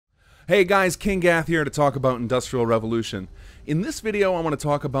Hey guys, kinggath here to talk about Industrial Revolution. In this video, I want to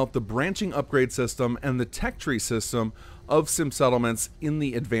talk about the branching upgrade system and the tech tree system of sim settlements in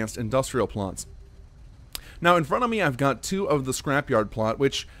the advanced industrial plots. Now in front of me I've got two of the scrapyard plot,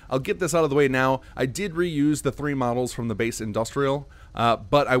 which I'll get this out of the way now. I did reuse the three models from the base industrial,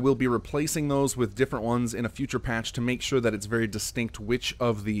 but I will be replacing those with different ones in a future patch to make sure that it's very distinct which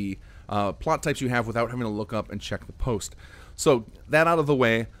of the plot types you have without having to look up and check the post. So that out of the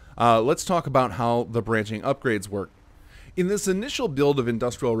way, let's talk about how the branching upgrades work. In this initial build of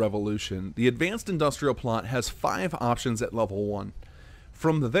Industrial Revolution, the advanced industrial plot has 5 options at level 1.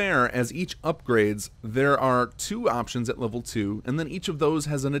 From there, as each upgrades, there are 2 options at level 2, and then each of those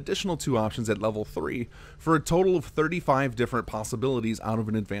has an additional 2 options at level 3, for a total of 35 different possibilities out of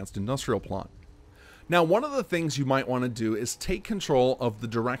an advanced industrial plot. Now, one of the things you might want to do is take control of the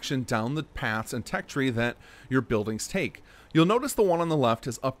direction down the paths and tech tree that your buildings take. You'll notice the one on the left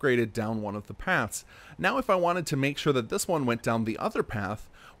is upgraded down one of the paths. Now, if I wanted to make sure that this one went down the other path,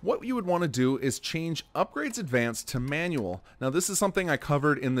 what you would want to do is change Upgrades Advanced to Manual. Now, this is something I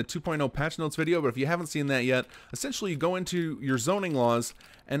covered in the 2.0 patch notes video, but if you haven't seen that yet, essentially you go into your zoning laws,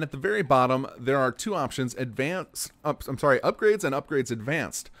 and at the very bottom, there are 2 options, Upgrades and Upgrades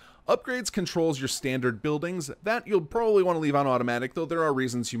Advanced. Upgrades controls your standard buildings. That you'll probably want to leave on automatic, though there are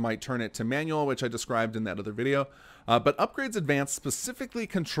reasons you might turn it to manual, which I described in that other video. But Upgrades Advanced specifically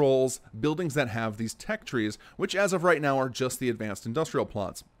controls buildings that have these tech trees, which as of right now are just the advanced industrial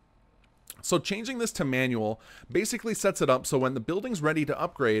plots. So changing this to manual basically sets it up so when the building's ready to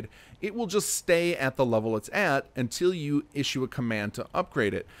upgrade, it will just stay at the level it's at until you issue a command to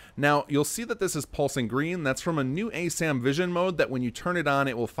upgrade it. Now, you'll see that this is pulsing green. That's from a new ASAM vision mode that when you turn it on,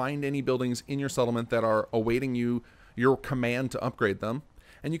 it will find any buildings in your settlement that are awaiting your command to upgrade them.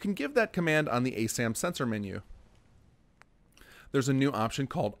 And you can give that command on the ASAM sensor menu. There's a new option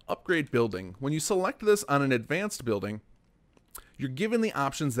called Upgrade Building. When you select this on an advanced building, you're given the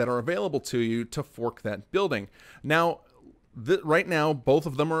options that are available to you to fork that building. Now, right now, both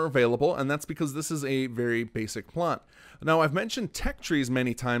of them are available, and that's because this is a very basic plot. Now, I've mentioned tech trees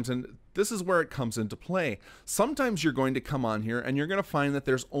many times, and this is where it comes into play. Sometimes you're going to come on here and you're going to find that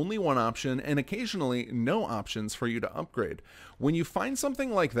there's only one option and occasionally no options for you to upgrade. When you find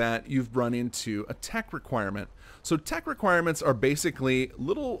something like that, you've run into a tech requirement. So tech requirements are basically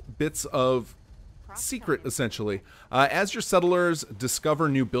little bits of secret, essentially. As your settlers discover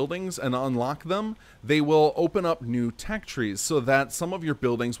new buildings and unlock them, they will open up new tech trees so that some of your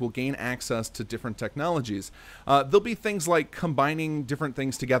buildings will gain access to different technologies. There'll be things like combining different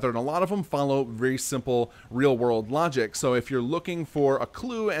things together, and a lot of them follow very simple real-world logic. So if you're looking for a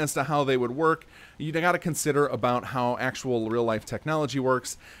clue as to how they would work, you got to consider about how actual real-life technology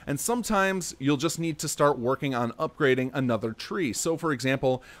works, and sometimes you'll just need to start working on upgrading another tree. So for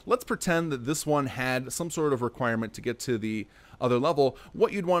example, let's pretend that this one had some sort of requirement to get to the other level.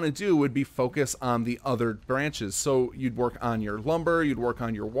 What you'd want to do would be focus on the other branches. So you'd work on your lumber, you'd work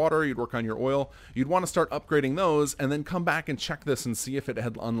on your water, you'd work on your oil. You'd want to start upgrading those and then come back and check this and see if it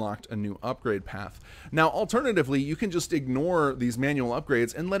had unlocked a new upgrade path. Now, alternatively, you can just ignore these manual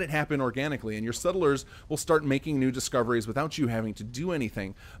upgrades and let it happen organically, and your settlers will start making new discoveries without you having to do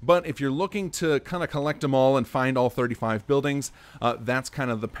anything. But if you're looking to kind of collect them all and find all 35 buildings, that's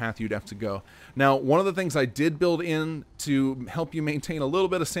kind of the path you'd have to go. Now, one of the things I did build in to help you maintain a little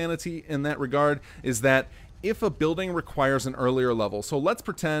bit of sanity in that regard is that if a building requires an earlier level, so let's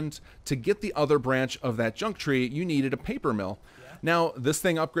pretend to get the other branch of that junk tree, you needed a paper mill. Now let's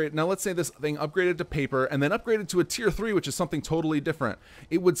say this thing upgraded to paper and then upgraded to a tier 3, which is something totally different.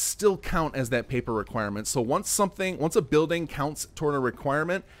 It would still count as that paper requirement. So once a building counts toward a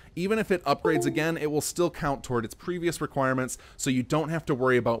requirement, even if it upgrades again, it will still count toward its previous requirements. So you don't have to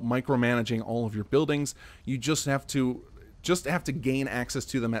worry about micromanaging all of your buildings. You just have to gain access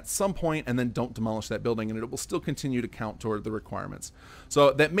to them at some point and then don't demolish that building, and it will still continue to count toward the requirements.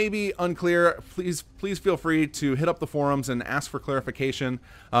 So that may be unclear. Please feel free to hit up the forums and ask for clarification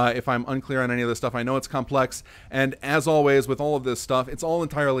if I'm unclear on any of this stuff. I know it's complex, and as always with all of this stuff, it's all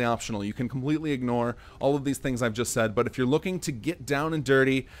entirely optional. You can completely ignore all of these things I've just said, but if you're looking to get down and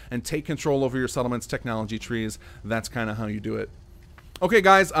dirty and take control over your settlement's technology trees, that's kind of how you do it. Okay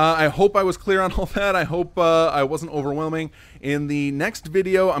guys, I hope I was clear on all that. I hope I wasn't overwhelming. In the next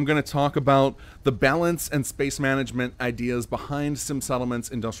video, I'm going to talk about the balance and space management ideas behind Sim Settlements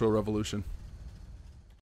Industrial Revolution.